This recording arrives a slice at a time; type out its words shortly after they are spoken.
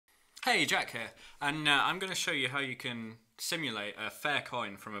Hey, Jack here, and I'm going to show you how you can simulate a fair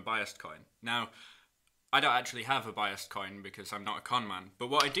coin from a biased coin. Now, I don't actually have a biased coin because I'm not a con man, but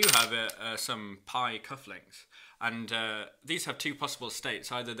what I do have are some pi cufflinks, and these have two possible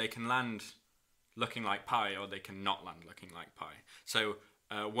states. Either they can land looking like pi, or they can not land looking like pi. So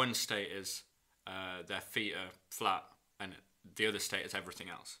one state is their feet are flat, and the other state is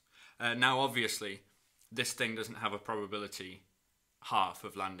everything else. Now, obviously, this thing doesn't have a probability half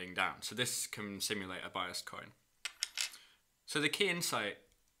of landing down. So this can simulate a biased coin. So the key insight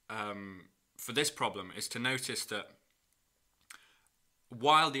for this problem is to notice that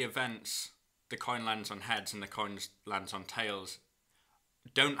while the events, the coin lands on heads and the coin lands on tails,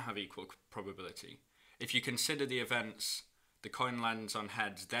 don't have equal probability, if you consider the events, the coin lands on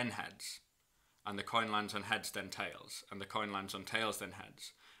heads, then heads, and the coin lands on heads, then tails, and the coin lands on tails, then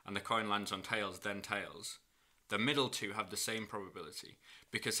heads, and the coin lands on tails, then tails, the middle two have the same probability,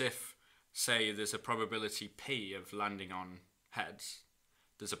 because if, say, there's a probability p of landing on heads,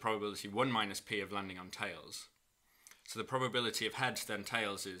 there's a probability 1 minus p of landing on tails. So the probability of heads then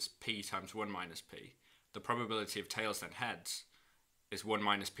tails is p times 1 minus p. The probability of tails then heads is 1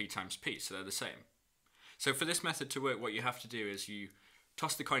 minus p times p, so they're the same. So for this method to work, what you have to do is you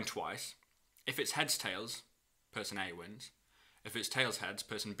toss the coin twice. If it's heads tails, person A wins. If it's tails heads,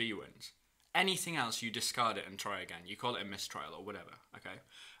 person B wins. Anything else, you discard it and try again. You call it a mistrial or whatever. Okay.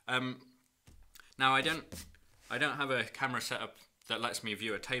 Now I don't have a camera set up that lets me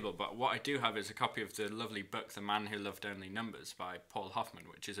view a table, but what I do have is a copy of the lovely book, The Man Who Loved Only Numbers, by Paul Hoffman,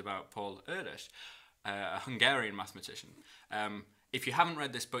 which is about Paul Erdős, a Hungarian mathematician. If you haven't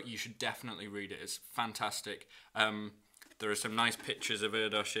read this book, you should definitely read it. It's fantastic. There are some nice pictures of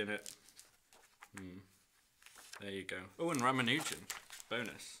Erdős in it. There you go. Oh, and Ramanujan.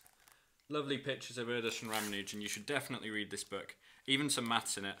 Bonus. Lovely pictures of Erdős and Ramanujan. You should definitely read this book. Even some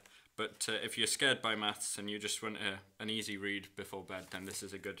maths in it. But if you're scared by maths and you just want an easy read before bed, then this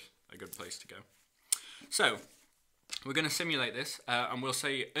is a good place to go. So we're going to simulate this, and we'll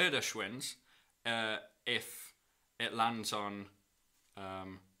say Erdős wins if it lands on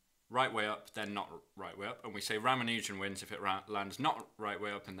right way up, then not right way up, and we say Ramanujan wins if it lands not right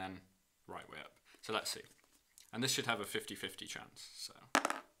way up and then right way up. So let's see. And this should have a 50-50 chance.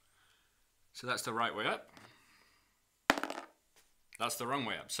 So that's the right way up. That's the wrong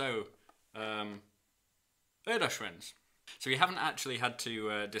way up. So Erdős wins. So we haven't actually had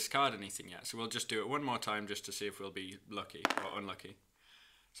to discard anything yet. So we'll just do it one more time just to see if we'll be lucky or unlucky.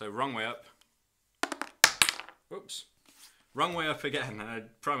 So wrong way up. Whoops. Wrong way up again, I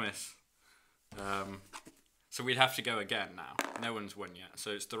promise. So we'd have to go again now. No one's won yet.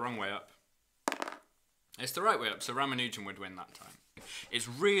 So it's the wrong way up. It's the right way up, so Ramanujan would win that time. It's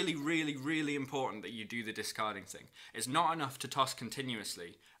really, really, really important that you do the discarding thing. It's not enough to toss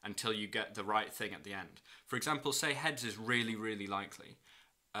continuously until you get the right thing at the end. For example, say heads is really, really likely.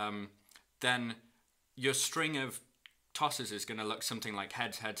 Then your string of tosses is going to look something like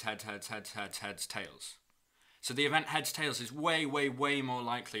heads, heads, heads, heads, heads, heads, heads, tails. So the event heads, tails is way, way, way more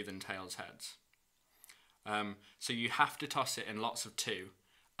likely than tails, heads. So you have to toss it in lots of two,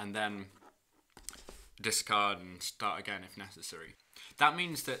 and then discard and start again if necessary. That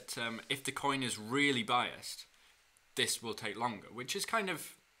means that if the coin is really biased, this will take longer, which is kind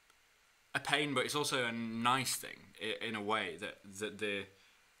of a pain, but it's also a nice thing in a way that the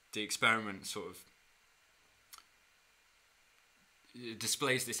experiment sort of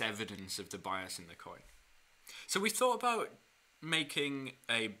displays this evidence of the bias in the coin. So we thought about making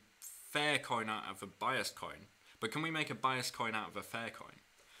a fair coin out of a biased coin, but can we make a biased coin out of a fair coin?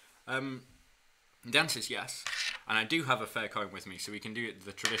 The answer is yes, and I do have a fair coin with me, so we can do it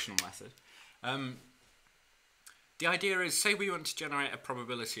the traditional method. The idea is, say we want to generate a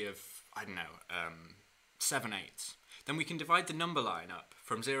probability of, I don't know, 7/8. Then we can divide the number line up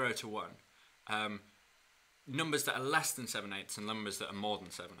from 0 to 1. Numbers that are less than 7/8 and numbers that are more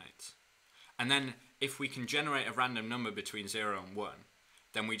than 7/8. And then if we can generate a random number between 0 and 1,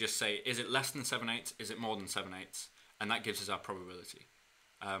 then we just say, is it less than 7/8? Is it more than 7/8? And that gives us our probability.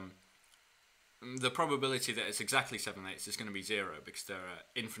 The probability that it's exactly 7/8 is going to be 0 because there are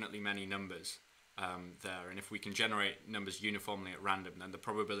infinitely many numbers there, and if we can generate numbers uniformly at random, then the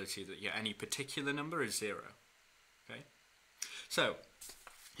probability that any particular number is 0. Okay? So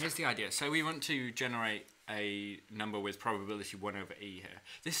here's the idea. So we want to generate a number with probability 1 over e here.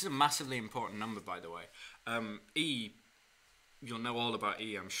 This is a massively important number, by the way. E, you'll know all about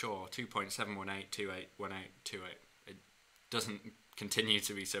e, I'm sure. 2.718281828. It doesn't continue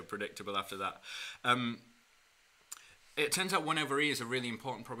to be so predictable after that. It turns out 1 over e is a really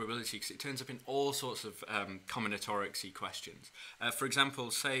important probability because it turns up in all sorts of combinatorics-y questions. For example,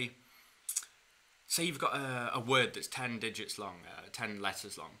 say say you've got a word that's 10 digits long, 10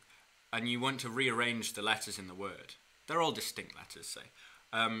 letters long, and you want to rearrange the letters in the word. They're all distinct letters, say.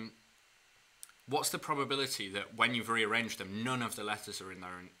 What's the probability that when you've rearranged them, none of the letters are in their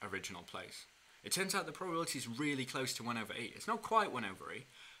original place? It turns out the probability is really close to 1 over e. It's not quite 1 over e,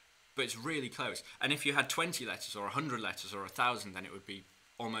 but it's really close. And if you had 20 letters or 100 letters or 1,000, then it would be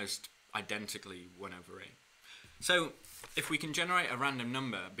almost identically 1 over e. So if we can generate a random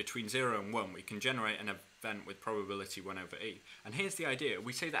number between 0 and 1, we can generate an event with probability 1 over e. And here's the idea.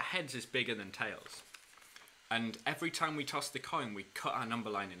 We say that heads is bigger than tails. And every time we toss the coin, we cut our number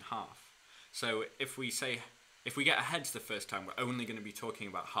line in half. So if we get a heads the first time, we're only going to be talking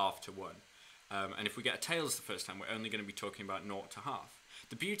about half to 1. And if we get a tails the first time, we're only going to be talking about 0 to half.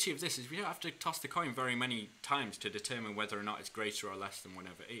 The beauty of this is we don't have to toss the coin very many times to determine whether or not it's greater or less than 1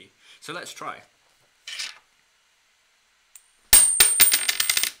 over e. So let's try.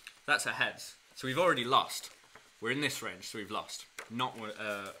 That's a heads. So we've already lost. We're in this range, so we've lost. Not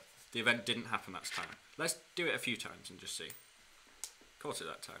the event didn't happen that time. Let's do it a few times and just see. Caught it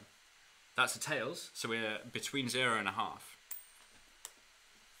that time. That's a tails, so we're between 0 and a half.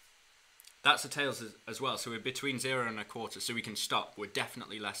 That's a tails as well, so we're between 0 and a quarter, so we can stop. We're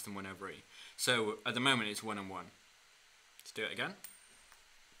definitely less than 1 over e. So at the moment it's 1 and 1. Let's do it again.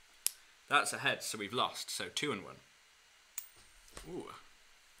 That's a heads, so we've lost, so 2 and 1. Ooh.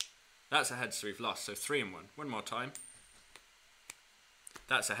 That's a heads, so we've lost, so 3 and 1. One more time.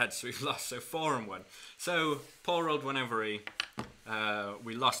 That's a heads, so we've lost, so 4 and 1. So poor old 1 over e.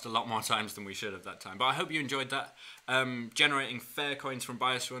 We lost a lot more times than we should have that time. But I hope you enjoyed that. Generating fair coins from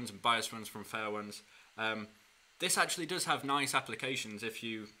biased ones and biased ones from fair ones. This actually does have nice applications if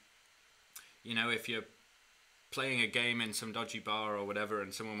you're playing a game in some dodgy bar or whatever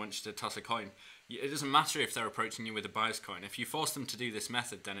and someone wants you to toss a coin. It doesn't matter if they're approaching you with a biased coin. If you force them to do this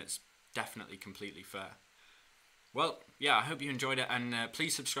method, then it's definitely completely fair. Well, yeah, I hope you enjoyed it, and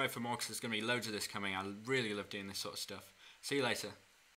please subscribe for more because there's going to be loads of this coming. I really love doing this sort of stuff. See you later.